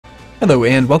Hello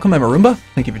and welcome, I'm Arumba.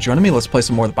 Thank you for joining me. Let's play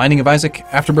some more The Binding of Isaac,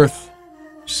 Afterbirth.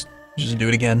 Just do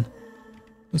it again.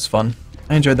 It was fun.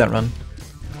 I enjoyed that run.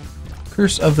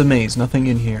 Curse of the Maze, nothing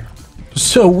in here.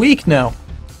 So weak now,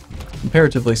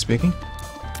 comparatively speaking.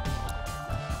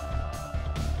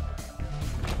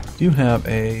 Do have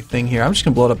a thing here. I'm just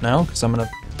gonna blow it up now because I'm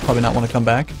gonna probably not want to come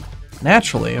back.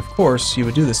 Naturally, of course, you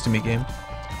would do this to me, game.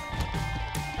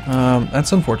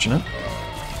 That's unfortunate.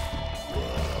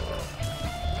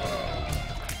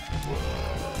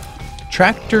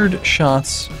 Tractored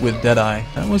shots with Deadeye.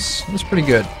 That was pretty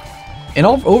good. And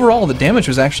overall, the damage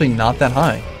was actually not that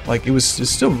high. Like, it was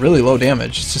still really low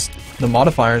damage. It's just the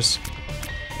modifiers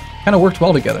kind of worked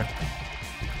well together.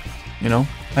 You know,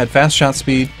 I had fast shot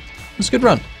speed. It was a good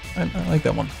run. I like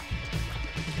that one.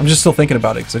 I'm just still thinking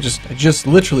about it because I just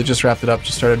literally just wrapped it up.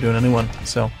 Just started doing a new one.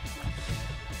 So,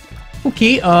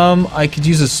 okay. I could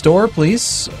use a store,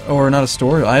 please, or not a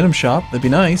store, an item shop. That'd be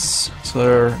nice.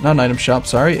 So, not an item shop.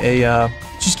 Sorry.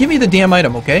 Just give me the damn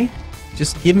item, okay?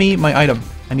 Just give me my item.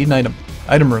 I need an item.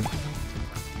 Item room.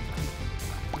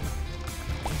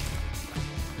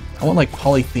 I want like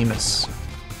Polyphemus.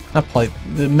 Not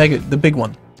the big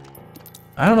one.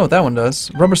 I don't know what that one does.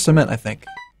 Rubber cement, I think.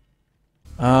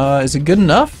 Is it good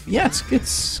enough? Yeah, it's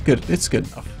good. It's good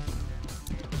enough.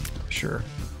 Sure.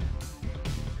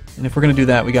 And if we're gonna do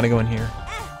that, we gotta go in here.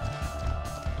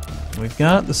 We've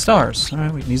got the stars. All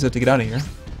right, we can use that to get out of here.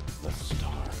 The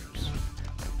stars.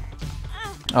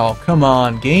 Oh, come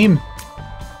on, game.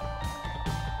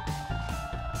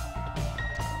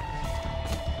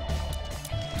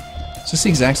 Is this the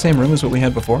exact same room as what we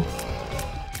had before?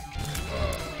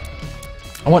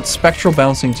 I want spectral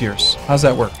bouncing tears. How's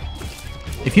that work?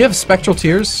 If you have spectral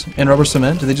tears and rubber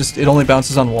cement, do they it only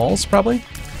bounces on walls, probably?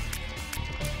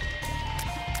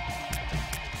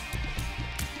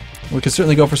 We could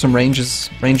certainly go for some range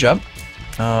up.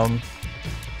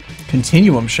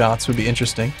 Continuum shots would be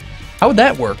interesting. How would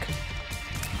that work?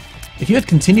 If you had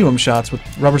continuum shots with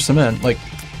rubber cement, like,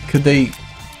 could they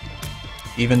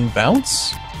even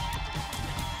bounce?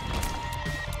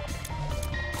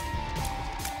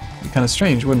 It'd be kind of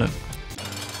strange, wouldn't it?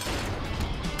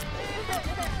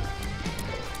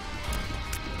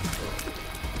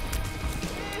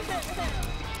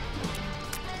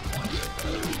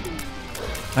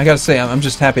 I gotta say, I'm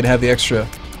just happy to have the extra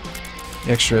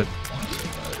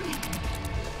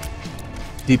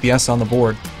DPS on the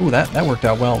board. Ooh, that worked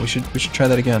out well. We should try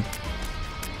that again.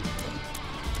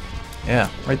 Yeah,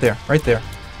 right there, right there.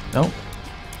 No.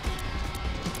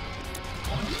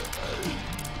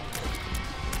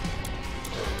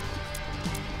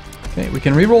 Okay, we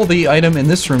can reroll the item in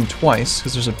this room twice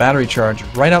because there's a battery charge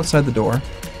right outside the door.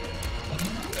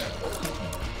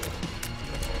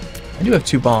 I do have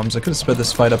 2 bombs. I could have sped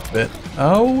this fight up a bit.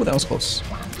 Oh, that was close.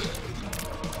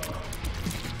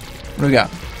 What do we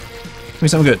got? Give me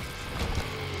something good.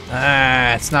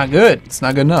 Ah, it's not good. It's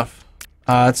not good enough.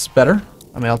 It's better.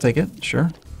 I mean, I'll take it. Sure.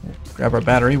 We'll grab our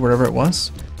battery, wherever it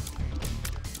was.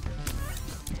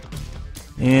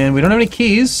 And we don't have any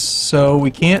keys, so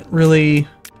we can't really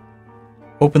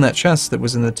open that chest that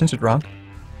was in the tinted rock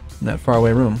in that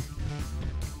faraway room.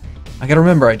 I gotta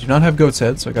remember, I do not have goat's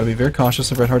head, so I gotta be very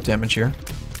cautious of red heart damage here.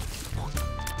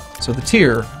 So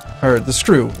the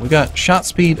screw, we got shot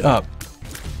speed up.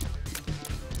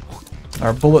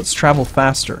 Our bullets travel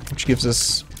faster, which gives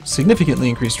us significantly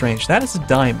increased range. That is a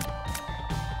dime.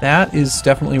 That is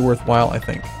definitely worthwhile, I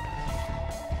think.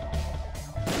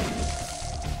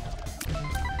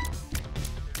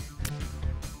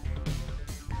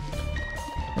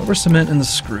 Rubber cement and the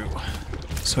screw.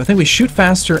 So I think we shoot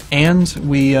faster and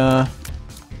we have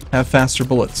faster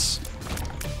bullets.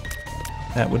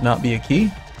 That would not be a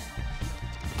key.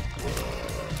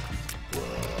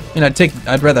 And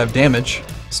I'd rather have damage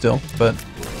still, but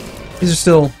these are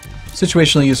still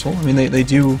situationally useful. I mean,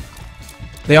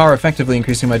 they are effectively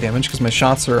increasing my damage because my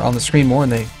shots are on the screen more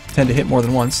and they tend to hit more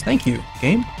than once. Thank you,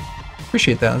 game.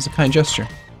 Appreciate that. It was a kind gesture.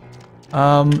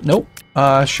 Nope.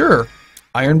 Sure.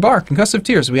 Iron bar, concussive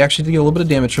tears. We actually did get a little bit of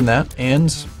damage from that,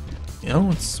 and you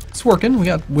know, it's working. We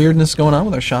got weirdness going on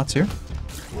with our shots here.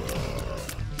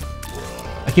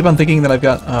 I keep on thinking that I've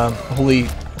got Holy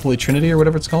Trinity or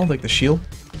whatever it's called, like the shield.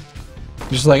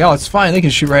 Just like, oh, it's fine. They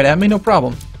can shoot right at me, no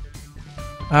problem.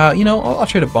 You know, I'll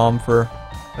trade a bomb for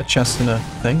a chest and a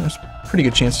thing. There's pretty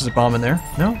good chance there's a bomb in there.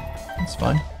 No, that's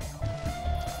fine.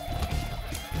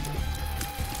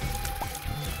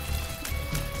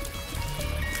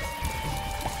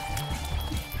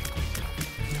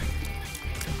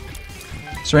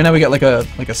 So right now we got like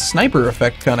a sniper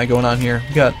effect kind of going on here.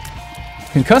 We got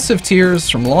concussive tears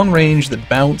from long range that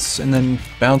bounce and then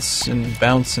bounce and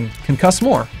bounce and concuss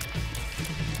more.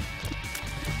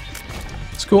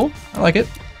 cool. I like it.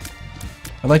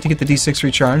 I'd like to get the D6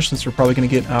 recharged since we're probably going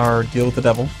to get our deal with the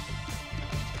devil.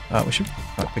 We should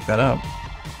probably pick that up.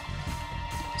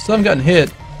 Still haven't gotten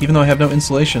hit, even though I have no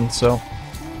insulation, so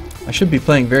I should be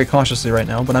playing very cautiously right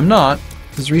now, but I'm not.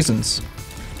 There's reasons.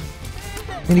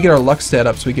 We need to get our luck stat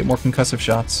up so we get more concussive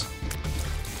shots.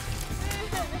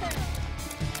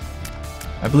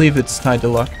 I believe it's tied to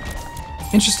luck.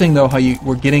 Interesting, though, how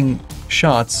we're getting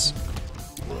shots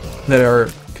that are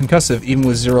concussive even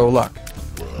with 0 luck.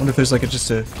 I wonder if there's like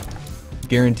just a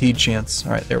guaranteed chance.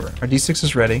 Alright, there we are. Our D6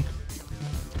 is ready.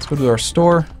 Let's go to our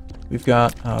store. We've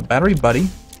got Battery Buddy.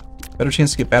 Better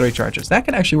chance to get battery charges. That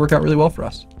could actually work out really well for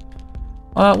us.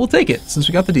 We'll take it, since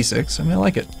we got the D6. I mean, I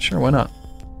like it. Sure, why not?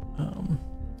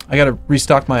 I gotta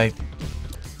restock my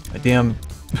damn...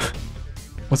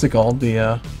 what's it called?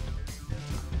 The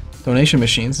donation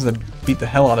machine, since I beat the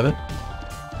hell out of it.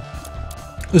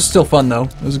 It was still fun, though.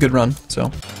 It was a good run, so...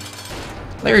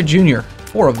 Larry Jr.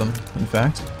 4 of them, in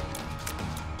fact.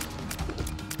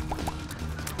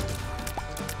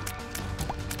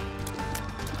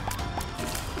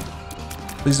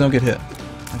 Please don't get hit.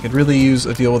 I could really use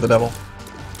a deal with the devil.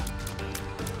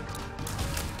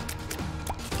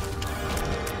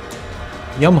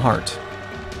 Yum Heart.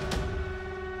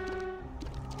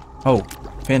 Oh,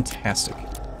 fantastic.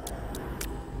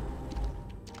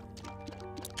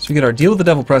 So we get our deal with the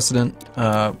devil precedent,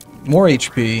 more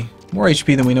HP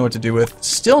than we know what to do with.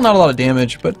 Still not a lot of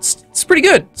damage, but it's pretty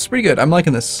good. It's pretty good. I'm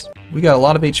liking this. We got a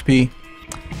lot of HP.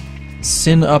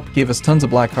 Sin Up gave us tons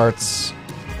of black hearts.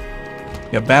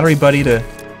 We got Battery Buddy to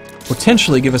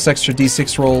potentially give us extra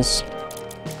D6 rolls.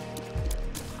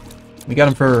 We got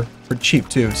him for cheap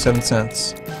too, 7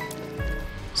 cents.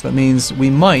 So that means we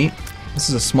might... This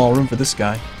is a small room for this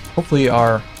guy. Hopefully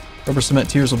our rubber cement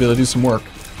tears will be able to do some work.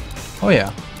 Oh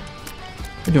yeah.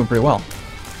 We're doing pretty well.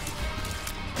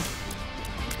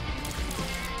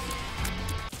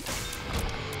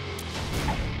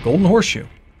 Golden Horseshoe.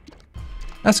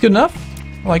 That's good enough.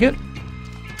 I like it.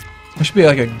 There should be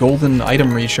like a golden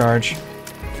item recharge.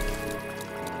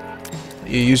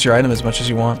 You use your item as much as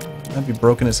you want. That'd be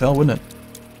broken as hell, wouldn't it?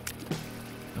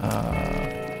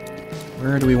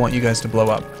 Where do we want you guys to blow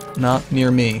up? Not near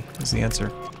me, is the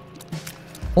answer.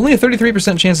 Only a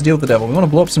 33% chance to deal with the devil. We want to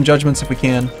blow up some judgments if we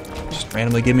can. Just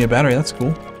randomly give me a battery, that's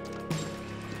cool.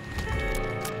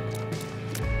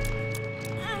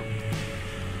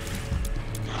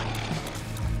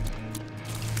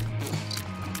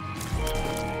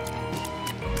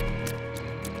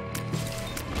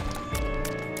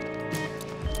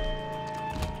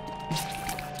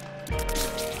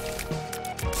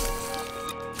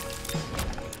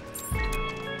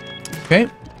 Okay.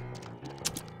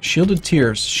 Shielded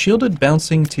tears. Shielded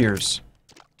bouncing tears.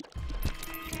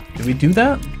 Did we do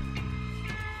that?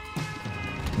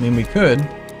 I mean, we could.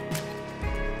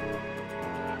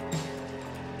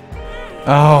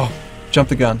 Oh, jump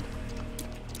the gun.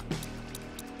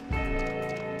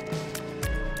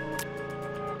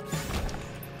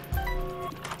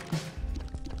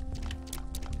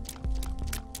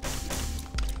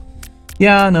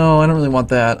 Yeah, no, I don't really want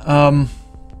that.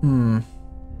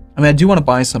 I mean, I do want to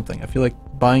buy something. I feel like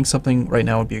buying something right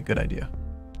now would be a good idea.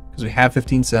 Because we have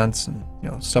 15 cents and, you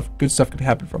know, good stuff could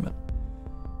happen from it.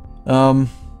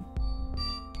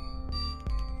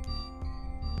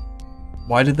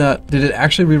 Why did that... Did it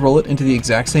actually re-roll it into the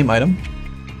exact same item?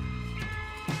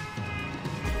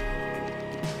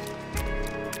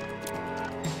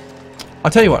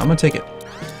 I'll tell you what, I'm going to take it.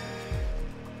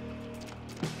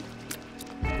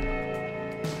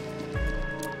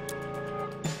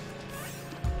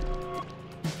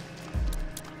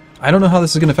 I don't know how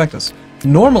this is going to affect us.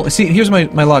 Normally, see, here's my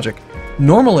logic.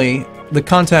 Normally, the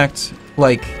contact,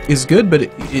 like, is good, but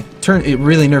it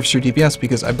really nerfs your DPS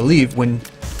because I believe when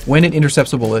it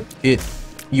intercepts a bullet,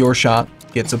 your shot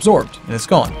gets absorbed and it's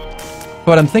gone.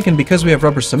 But I'm thinking because we have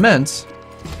rubber cement,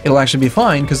 it'll actually be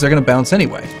fine because they're going to bounce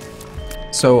anyway.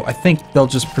 So I think they'll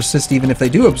just persist even if they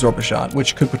do absorb a shot,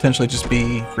 which could potentially just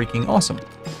be freaking awesome.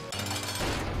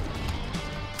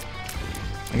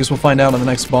 I guess we'll find out on the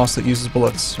next boss that uses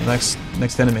bullets, or next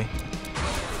enemy.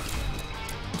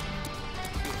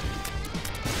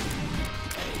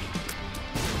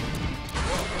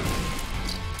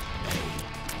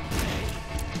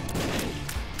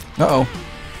 Uh-oh.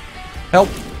 Help!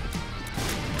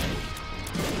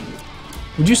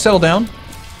 Would you settle down?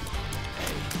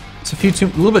 It's a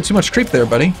little bit too much creep there,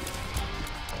 buddy.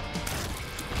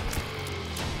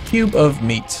 Cube of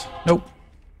meat. Nope.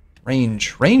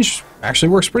 Range. Range actually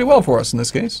works pretty well for us in this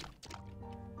case.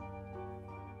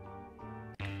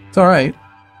 It's alright.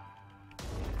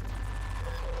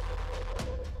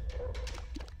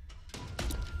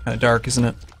 Kind of dark, isn't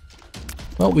it?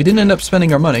 Well, we didn't end up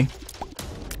spending our money.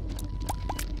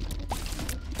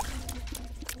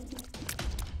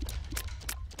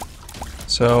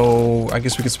 So, I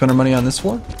guess we could spend our money on this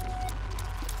floor?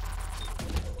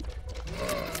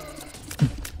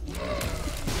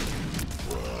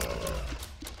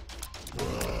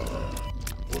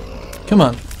 Come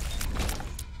on.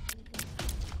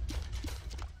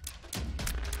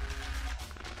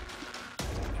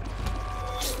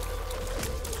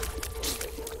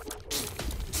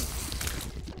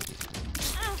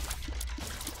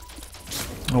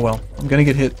 Oh well, I'm gonna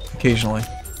get hit occasionally.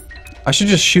 I should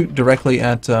just shoot directly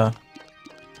at,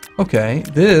 okay,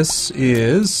 this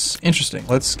is interesting.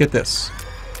 Let's get this.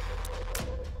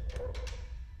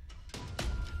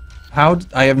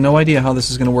 I have no idea how this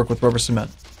is gonna work with rubber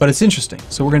cement, but it's interesting,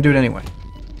 so we're gonna do it anyway.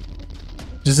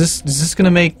 Is this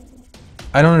gonna make...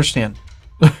 I don't understand.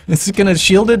 Is it gonna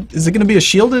shielded? Is it gonna be a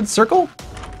shielded circle?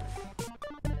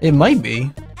 It might be.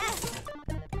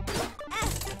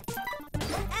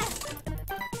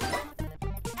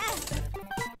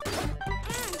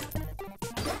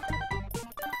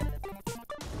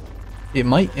 It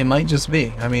might just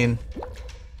be. I mean,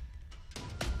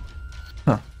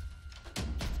 huh?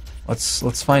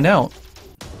 Let's find out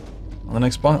on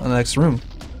the next room.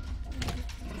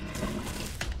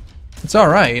 It's all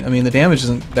right. I mean, the damage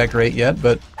isn't that great yet,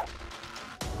 but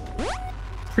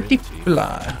pretty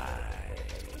fly.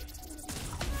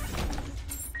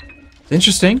 It's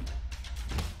interesting.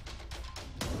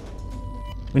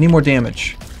 We need more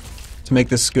damage to make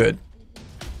this good.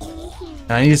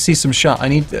 I need to see some shot. I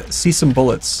need to see some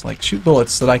bullets. Like, shoot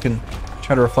bullets so that I can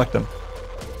try to reflect them.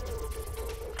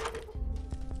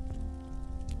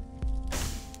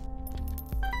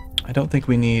 I don't think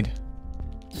we need...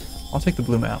 I'll take the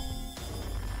blue map.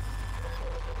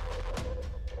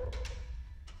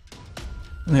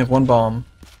 We have one bomb.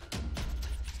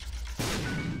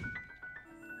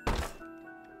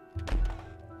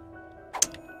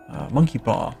 Monkey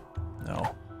paw.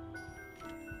 No.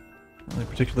 I don't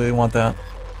particularly want that.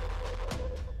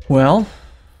 Well,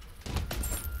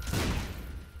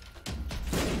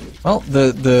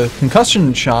 the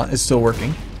concussion shot is still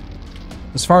working.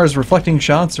 As far as reflecting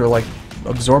shots or like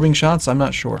absorbing shots, I'm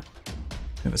not sure.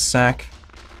 We have a sack.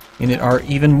 In it are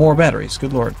even more batteries.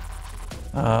 Good lord.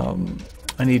 I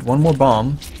need one more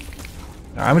bomb.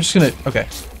 I'm just gonna... Okay.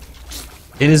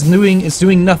 It's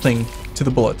doing nothing to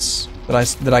the bullets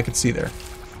that I could see there.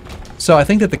 So I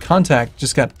think that the contact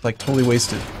just got like totally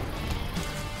wasted.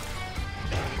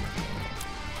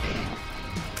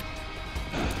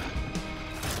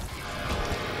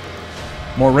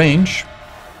 More range.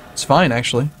 It's fine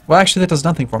actually. Well, actually that does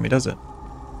nothing for me, does it?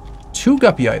 2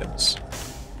 guppy items.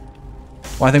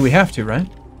 Well, I think we have to, right?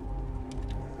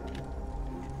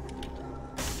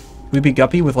 We'd be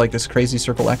guppy with like this crazy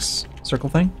circle X circle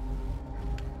thing.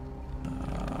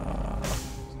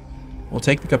 We'll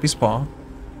take the guppy's paw.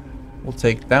 We'll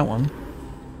take that one.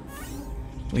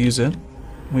 We'll use it.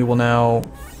 We will now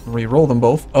re-roll them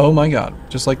both. Oh my god.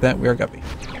 Just like that, we are guppy.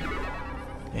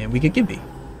 And we get Gimpy.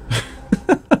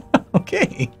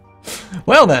 Okay.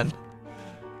 Well then.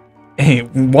 Hey,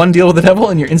 one deal with the devil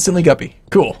and you're instantly guppy.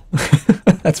 Cool.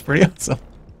 That's pretty awesome.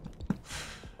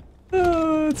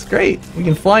 It's great. We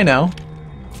can fly now.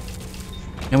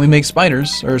 And we make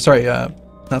spiders. Or sorry,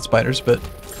 not spiders, but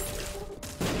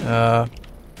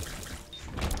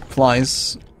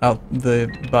flies out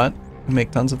the butt. We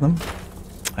make tons of them.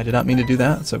 I did not mean to do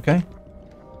that. It's okay.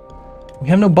 We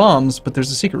have no bombs, but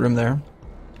there's a secret room there.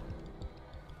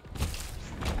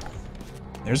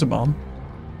 There's a bomb.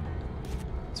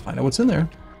 Let's find out what's in there.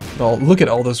 Well, look at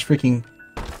all those freaking...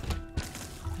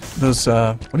 Those,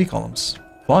 what do you call them?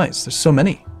 Flies. There's so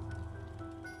many.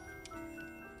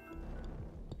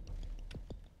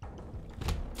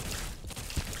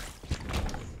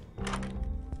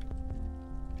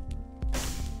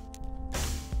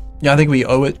 Yeah, I think we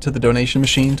owe it to the donation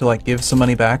machine to like give some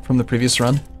money back from the previous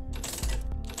run.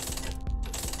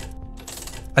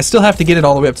 I still have to get it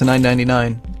all the way up to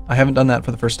 $9.99. I haven't done that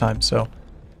for the first time, so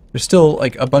there's still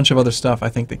like a bunch of other stuff I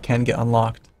think that can get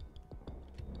unlocked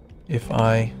if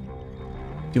I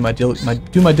do my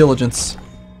diligence.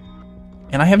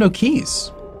 And I have no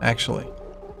keys, actually.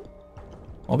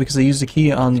 All because I used a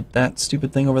key on that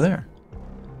stupid thing over there.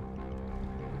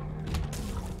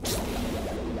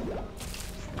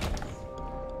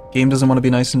 Game doesn't want to be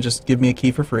nice and just give me a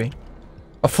key for free.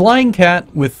 A flying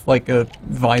cat with like a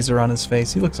visor on his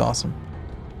face. He looks awesome.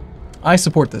 I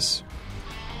support this.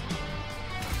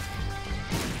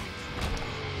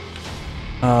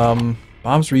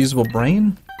 Bob's reusable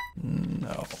brain?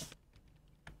 No.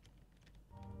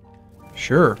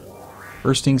 Sure.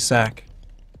 Bursting sack.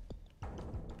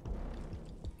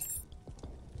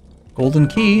 Golden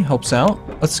key helps out.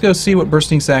 Let's go see what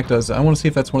bursting sack does. I want to see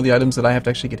if that's one of the items that I have to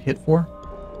actually get hit for.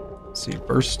 Let's see,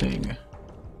 bursting.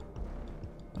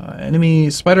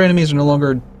 Spider enemies are no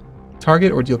longer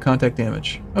target or deal contact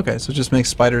damage. Okay, so it just makes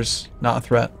spiders not a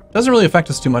threat. Doesn't really affect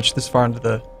us too much this far into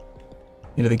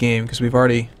the game because we've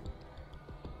already.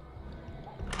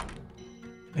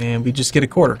 And we just get a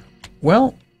quarter.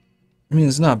 Well, I mean,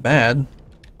 it's not bad.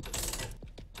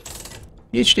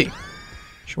 PhD.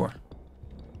 Sure.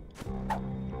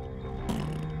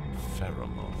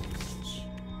 Pheromones.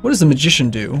 What does the magician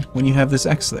do when you have this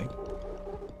X thing?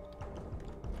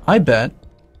 I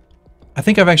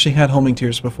think I've actually had homing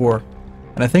tears before.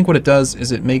 And I think what it does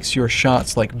is it makes your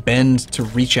shots like bend to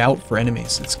reach out for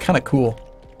enemies. It's kind of cool.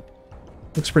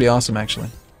 Looks pretty awesome, actually.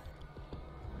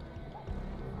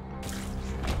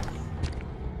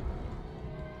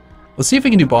 Let's see if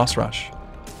we can do boss rush.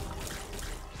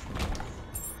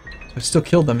 I still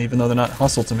killed them even though they're not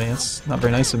hostile to me. It's not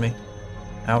very nice of me.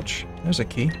 Ouch. There's a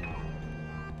key.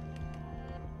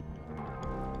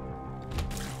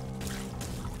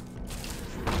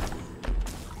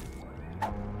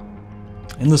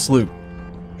 Endless loot.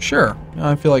 Sure.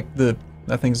 I feel like that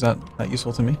thing's not that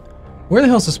useful to me. Where the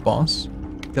hell is this boss?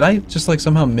 Did I just like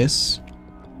somehow miss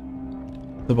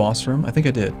the boss room? I think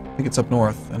I did. I think it's up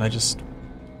north, and I just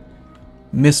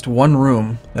missed one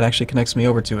room that actually connects me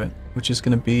over to it, which is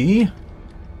going to be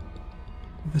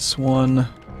this one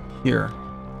here.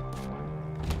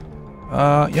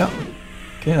 Yeah.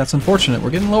 Okay, that's unfortunate.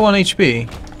 We're getting low on HP.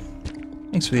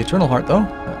 Thanks for the Eternal Heart, though.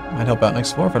 That might help out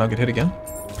next floor if I don't get hit again.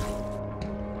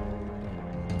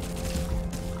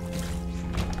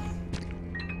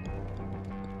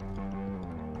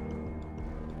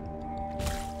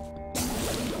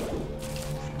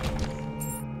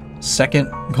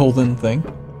 Second golden thing.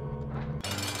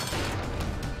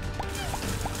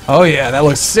 Oh yeah, that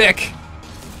looks sick!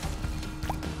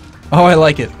 Oh, I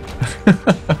like it.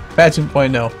 Pageant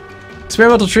point, no.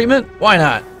 Experimental treatment? Why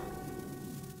not?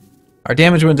 Our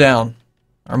damage went down.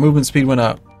 Our movement speed went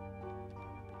up.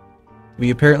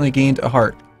 We apparently gained a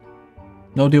heart.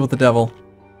 No deal with the devil.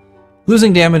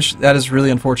 Losing damage, that is really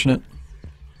unfortunate.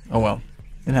 Oh well,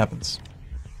 it happens.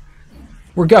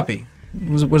 We're Guppy.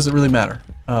 What does it really matter?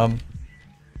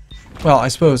 Well, I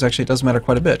suppose actually it does matter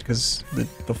quite a bit, because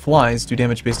the flies do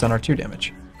damage based on our tier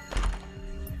damage.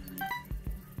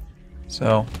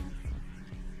 So,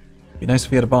 be nice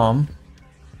if we had a bomb.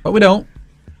 But we don't.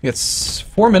 We got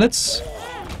 4 minutes.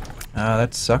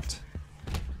 That sucked.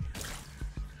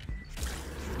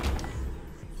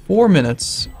 4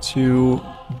 minutes to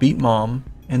beat Mom,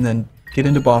 and then get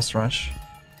into boss rush.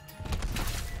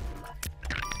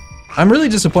 I'm really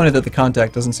disappointed that the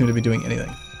contact doesn't seem to be doing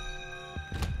anything.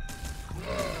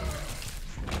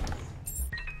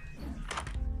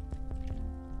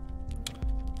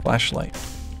 Flashlight.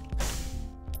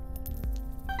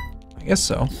 I guess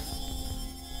so.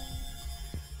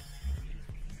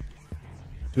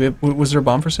 Do we have, was there a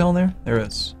bomb for sale in there? There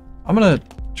is. I'm gonna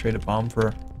trade a bomb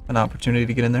for an opportunity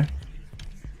to get in there.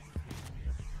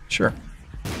 Sure.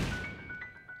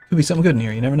 Could be something good in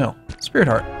here, you never know. Spirit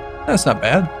Heart. That's not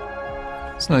bad.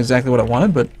 It's not exactly what I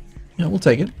wanted, but you know, we'll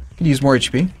take it. Could use more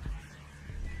HP.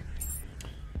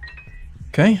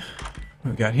 Okay.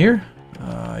 What we got here?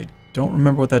 I don't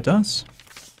remember what that does.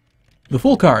 The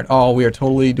full card. Oh, we are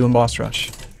totally doing boss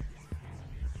rush.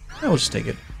 Yeah, we'll just take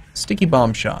it. Sticky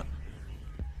bomb shot.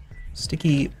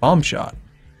 Sticky bomb shot.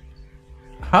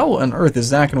 How on earth is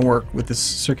that going to work with this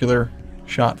circular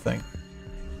shot thing?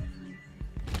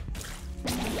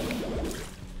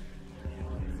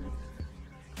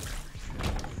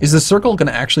 Is the circle going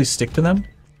to actually stick to them?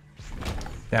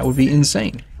 That would be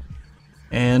insane.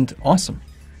 And awesome.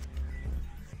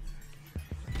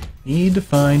 Need to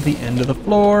find the end of the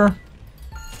floor.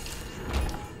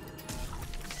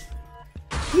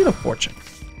 Need a fortune.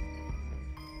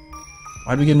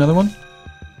 Why did we get another one?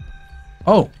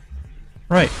 Oh,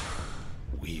 right.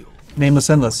 Wheel. Nameless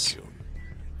Endless.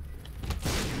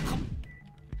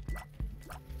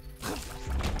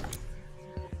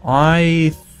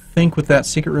 I think with that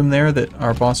secret room there that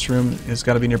our boss room has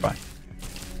got to be nearby.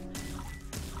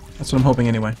 That's what I'm hoping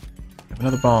anyway. We have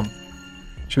another bomb.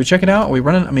 Should we check it out? Are we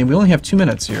running? I mean, we only have 2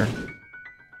 minutes here.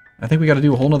 I think we got to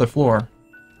do a whole nother floor.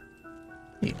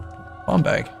 Hey, bomb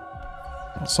bag.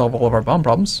 That'll solve all of our bomb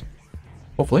problems.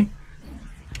 Hopefully.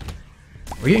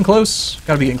 We're getting close.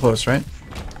 Gotta be getting close, right?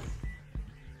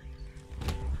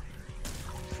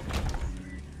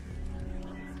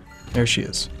 There she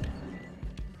is.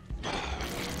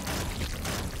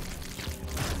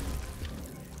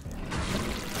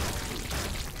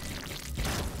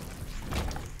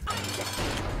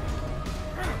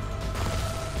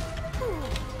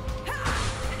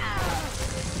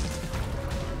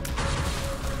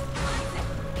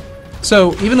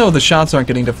 So, even though the shots aren't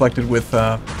getting deflected with,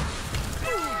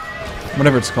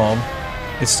 whatever it's called,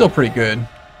 it's still pretty good.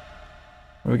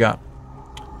 What do we got?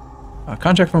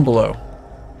 Contract from below.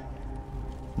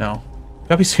 No.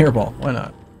 Guppy's hairball. Why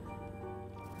not?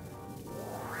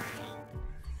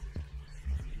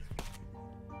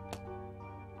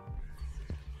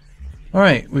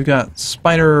 Alright, we've got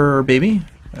Spider Baby.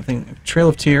 I think Trail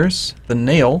of Tears. The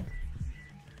Nail.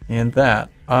 And that.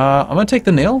 I'm gonna take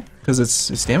the Nail, because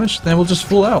it's damaged. Then we'll just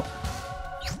fool out.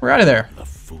 We're out of there. A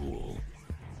fool.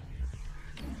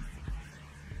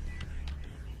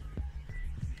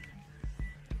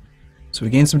 So we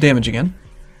gain some damage again,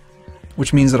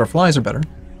 which means that our flies are better.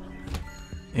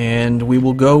 And we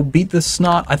will go beat this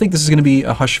Snot. I think this is going to be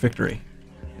a Hush victory.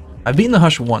 I've beaten the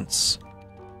Hush once.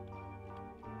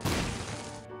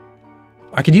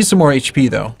 I could use some more HP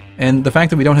though, and the fact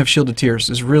that we don't have Shielded Tears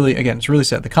is really, again, it's really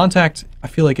sad. The Contact, I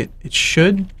feel like it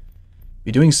should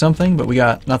be doing something, but we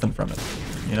got nothing from it,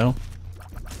 you know?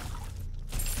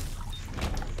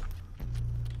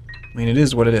 I mean, it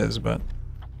is what it is, but...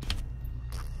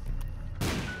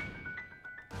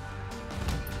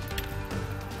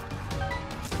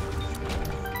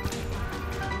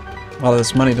 A lot of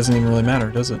this money doesn't even really matter,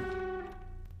 does it?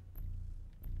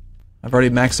 I've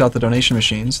already maxed out the donation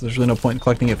machine, so there's really no point in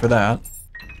collecting it for that.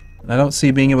 And I don't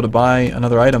see being able to buy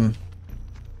another item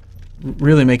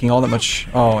really making all that much...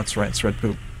 Oh, that's right, it's red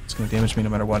poop. It's going to damage me no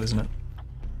matter what, isn't it?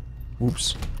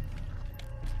 Oops.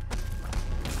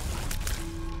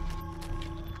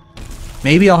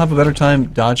 Maybe I'll have a better time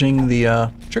dodging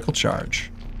the trickle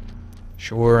charge.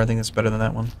 Sure, I think it's better than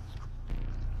that one.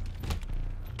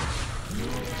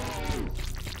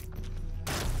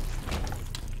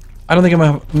 I don't think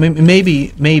I'm gonna...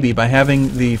 Maybe by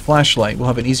having the flashlight, we'll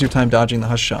have an easier time dodging the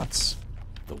Hush shots.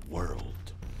 The world.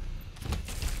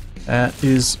 That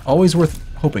is always worth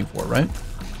hoping for, right?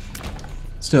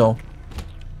 Still,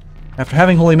 after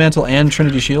having Holy Mantle and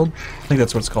Trinity Shield, I think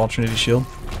that's what it's called, Trinity Shield,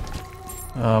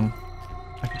 I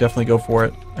could definitely go for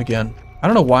it again. I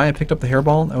don't know why I picked up the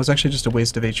hairball. That was actually just a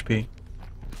waste of HP.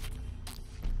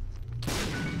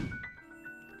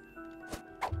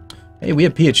 Hey, we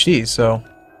have PhDs, so...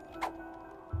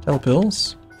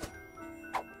 Telepills?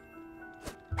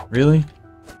 Really?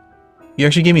 You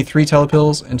actually gave me 3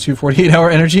 telepills and 2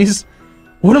 48-hour energies?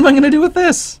 What am I gonna do with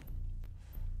this?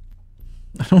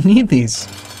 I don't need these.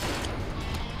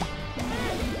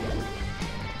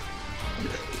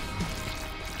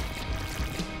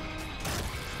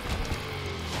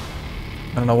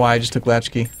 I don't know why I just took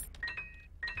Latchkey.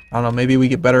 I don't know, maybe we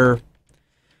get better...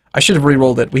 I should have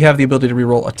re-rolled it. We have the ability to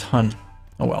re-roll a ton.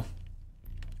 Oh well.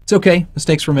 It's okay.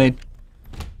 Mistakes were made.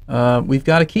 We've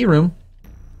got a key room.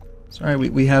 Sorry,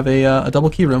 we have a double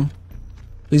key room.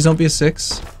 Please don't be a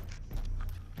 6.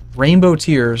 Rainbow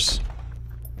Tears.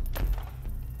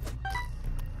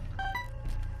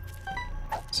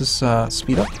 Is this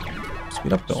speed up?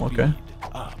 Speed up though, okay.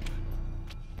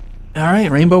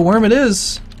 Alright, Rainbow Worm it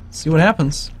is. Let's see what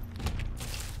happens.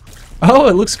 Oh,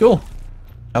 it looks cool.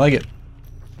 I like it.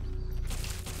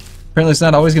 Apparently it's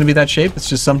not always going to be that shape, it's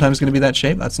just sometimes going to be that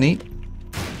shape. That's neat.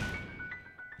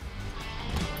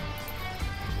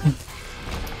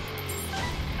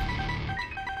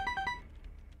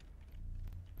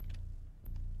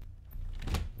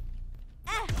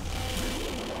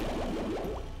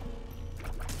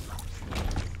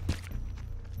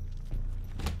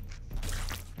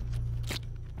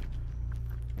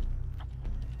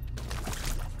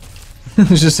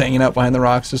 Just hanging out behind the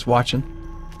rocks, just watching.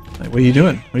 Like, what are you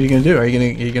doing? What are you gonna do? Are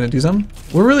you gonna do something?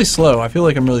 We're really slow. I feel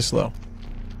like I'm really slow.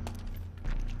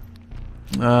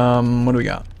 What do we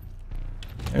got?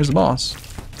 There's the boss.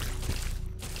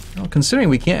 Well, considering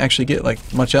we can't actually get like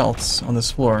much else on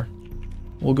this floor,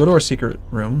 we'll go to our secret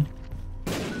room.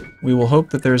 We will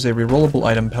hope that there's a rerollable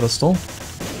item pedestal.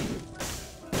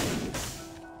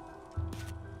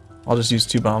 I'll just use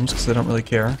 2 bombs because I don't really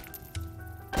care.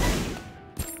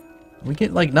 We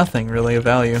get like nothing really of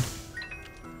value.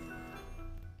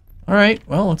 Alright,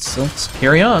 well, let's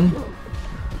carry on.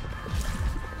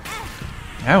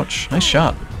 Ouch, nice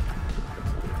shot.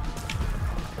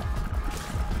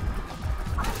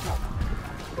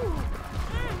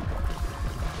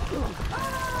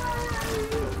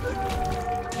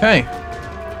 Okay.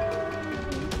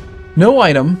 No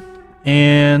item,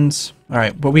 and...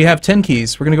 Alright, but we have 10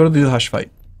 keys. We're gonna go to do the Hush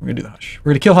fight. We're gonna do the Hush.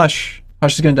 We're gonna kill Hush.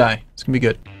 Hush is gonna die. It's gonna be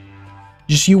good.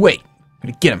 Just you wait. I'm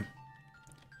gonna get him.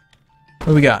 What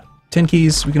do we got? 10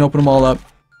 keys. We can open them all up.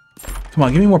 Come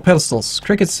on, give me more pedestals.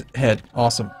 Cricket's head.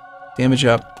 Awesome. Damage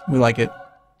up. We like it.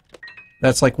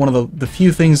 That's like one of the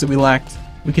few things that we lacked.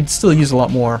 We could still use a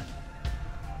lot more.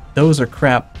 Those are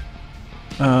crap.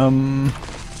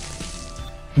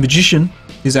 Magician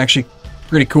is actually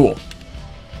pretty cool.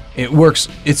 It works.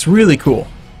 It's really cool.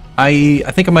 I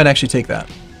think I might actually take that.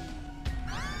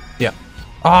 Yeah.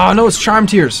 Oh, no, it's Charm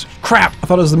Tears. Crap, I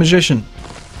thought it was the Magician.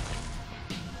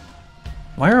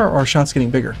 Why are our shots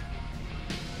getting bigger?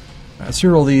 Right, let's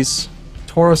reroll these.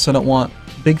 Taurus, I don't want.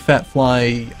 Big Fat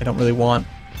Fly, I don't really want.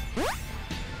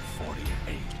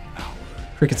 48 hours.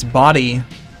 Cricket's Body,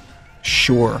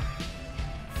 sure.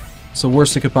 It's the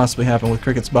worst that could possibly happen with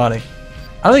Cricket's Body.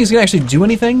 I don't think it's going to actually do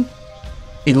anything.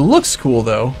 It looks cool,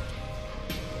 though.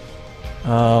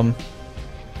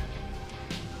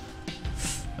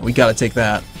 We gotta take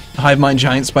that. Hive Mind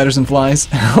Giant Spiders and Flies.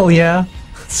 Hell yeah.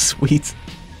 Sweet.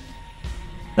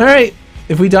 Alright.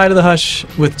 If we die to the Hush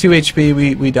with 2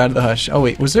 HP, we die to the Hush. Oh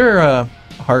wait, was there a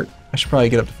heart? I should probably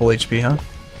get up to full HP, huh?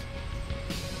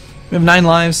 We have 9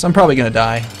 lives. I'm probably gonna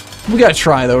die. We gotta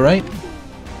try though, right?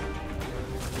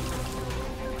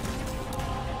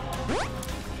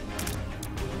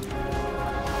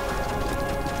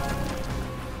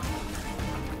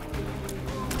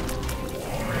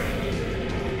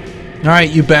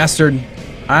 Alright, you bastard.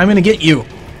 I'm gonna get you.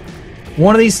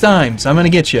 One of these times, I'm gonna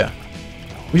get you.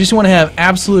 We just want to have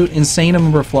absolute insane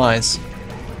number of flies.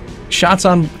 Shots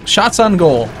on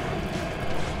goal.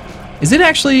 Is it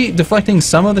actually deflecting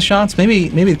some of the shots? Maybe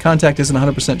the contact isn't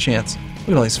 100% chance. Look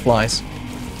at all these flies.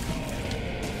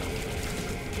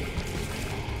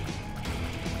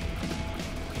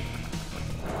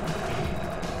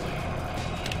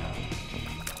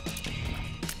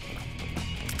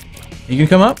 You can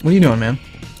come up? What are you doing, man?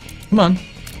 Come on.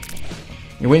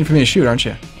 You're waiting for me to shoot, aren't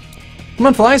you? Come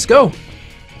on, flies, go!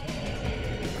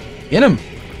 Get him!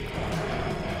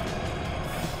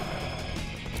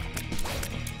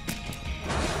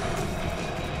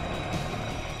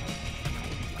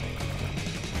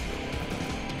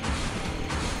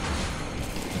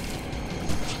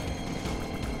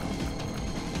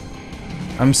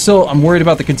 I'm worried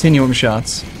about the continuum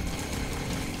shots.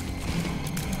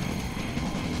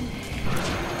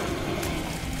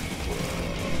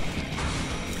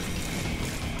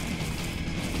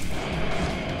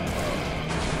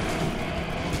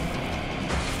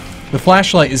 The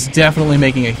flashlight is definitely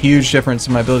making a huge difference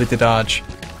in my ability to dodge.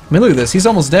 I mean, look at this. He's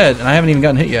almost dead, and I haven't even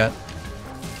gotten hit yet.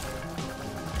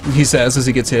 He says as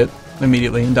he gets hit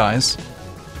immediately and dies.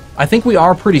 I think we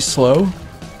are pretty slow.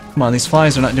 Come on, these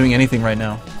flies are not doing anything right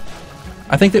now.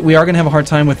 I think that we are going to have a hard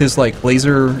time with his, like,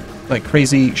 laser, like,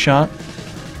 crazy shot.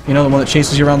 You know, the one that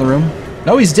chases you around the room?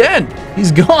 No, he's dead!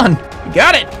 He's gone! We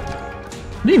got it!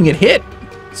 Didn't even get hit.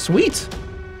 Sweet.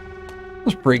 That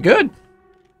was pretty good.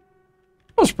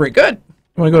 That was pretty good.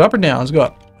 You want to go up or down? Let's go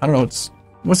up. I don't know.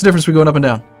 What's the difference between going up and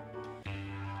down?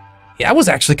 Yeah, that was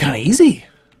actually kind of easy.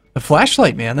 The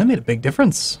flashlight, man, that made a big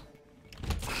difference.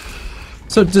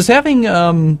 So does having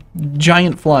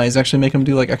giant flies actually make them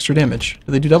do like extra damage?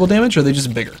 Do they do double damage or are they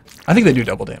just bigger? I think they do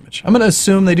double damage. I'm going to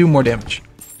assume they do more damage.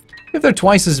 If they're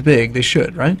twice as big, they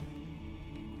should, right?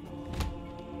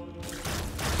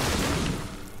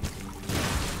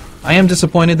 I am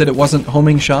disappointed that it wasn't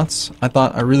homing shots.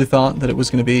 I really thought that it was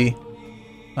going to be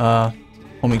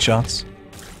homing shots,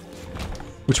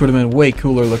 which would have been way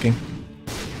cooler looking.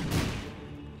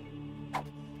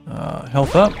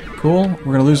 Health up, cool. We're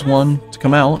going to lose one to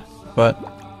come out, but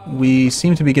we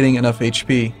seem to be getting enough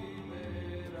HP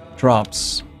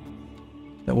drops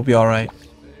that will be alright.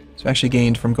 So actually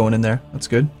gained from going in there. That's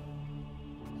good.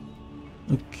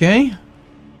 Okay.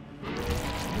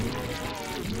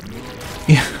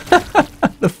 Yeah.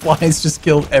 The flies just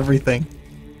killed everything.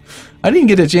 I didn't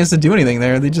get a chance to do anything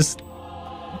there. They just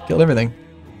killed everything.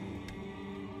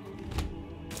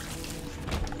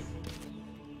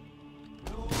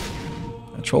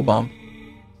 A troll bomb.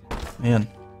 Man.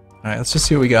 Alright, let's just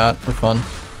see what we got for fun.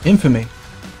 Infamy.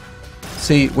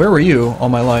 See, where were you all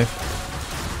my life?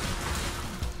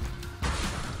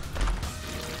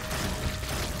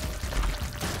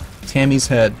 Tammy's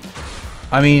head.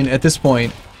 I mean, at this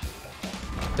point,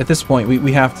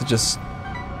 we have to just...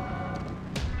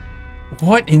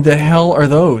 What in the hell are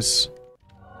those?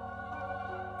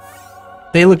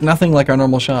 They look nothing like our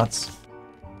normal shots.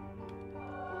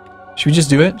 Should we just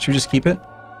do it? Should we just keep it?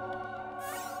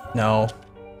 No.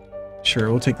 Sure,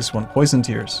 we'll take this one. Poison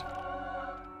Tears.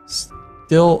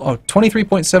 Still... Oh,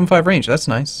 23.75 range. That's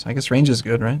nice. I guess range is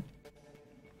good, right?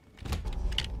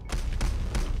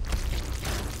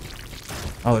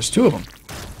 Oh, there's two of them.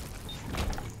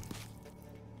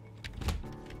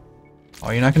 Oh,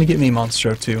 you're not gonna get me,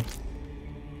 Monstro 2.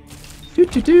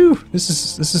 Doo-doo-doo! This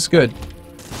is good.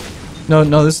 No,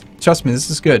 trust me, this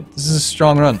is good. This is a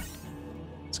strong run.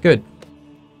 It's good.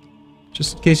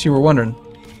 Just in case you were wondering.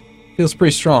 Feels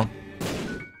pretty strong.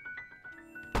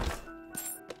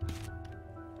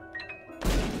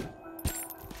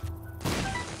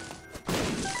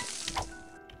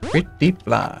 Pretty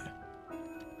fly.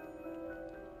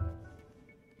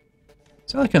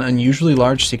 Is that like an unusually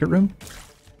large secret room?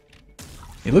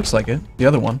 It looks like it. The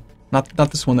other one. Not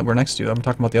this one that we're next to. I'm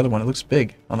talking about the other one. It looks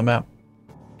big on the map.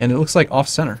 And it looks like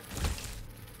off-center.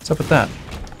 What's up with that?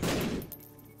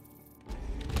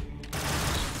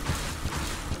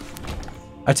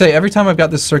 I tell you, every time I've got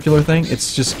this circular thing,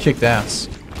 it's just kicked ass.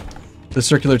 The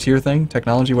circular tier thing,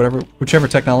 technology, whatever, whichever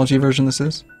technology version this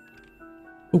is.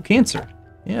 Oh, cancer.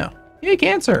 Yeah. Yay,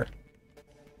 cancer!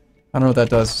 I don't know what that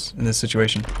does in this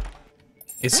situation.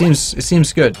 It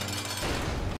seems good.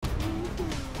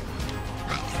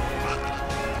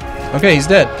 Okay, he's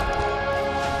dead.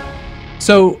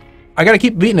 So, I gotta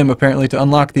keep beating him, apparently, to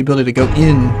unlock the ability to go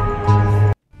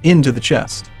into the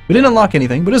chest. We didn't unlock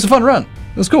anything, but it was a fun run.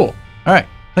 It was cool. Alright,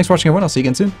 thanks for watching, everyone. I'll see you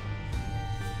again soon.